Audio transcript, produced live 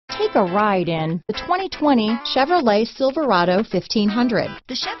Take a ride in the 2020 Chevrolet Silverado 1500.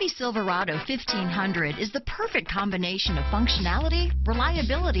 The Chevy Silverado 1500 is the perfect combination of functionality,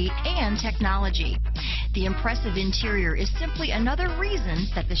 reliability, and technology. The impressive interior is simply another reason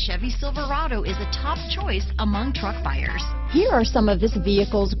that the Chevy Silverado is a top choice among truck buyers. Here are some of this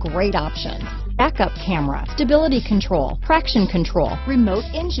vehicle's great options: backup camera, stability control, traction control, remote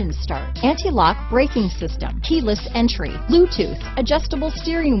engine start, anti-lock braking system, keyless entry, Bluetooth, adjustable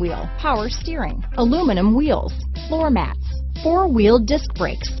steering wheel, power steering, aluminum wheels, floor mats, four-wheel disc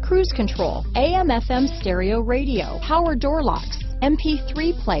brakes, cruise control, AM/FM stereo radio, power door locks,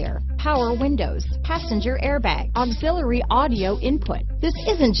 MP3 player, power windows, passenger airbag, auxiliary audio input. This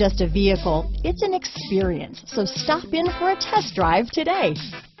isn't just a vehicle, it's an experience. So stop in for a test drive today.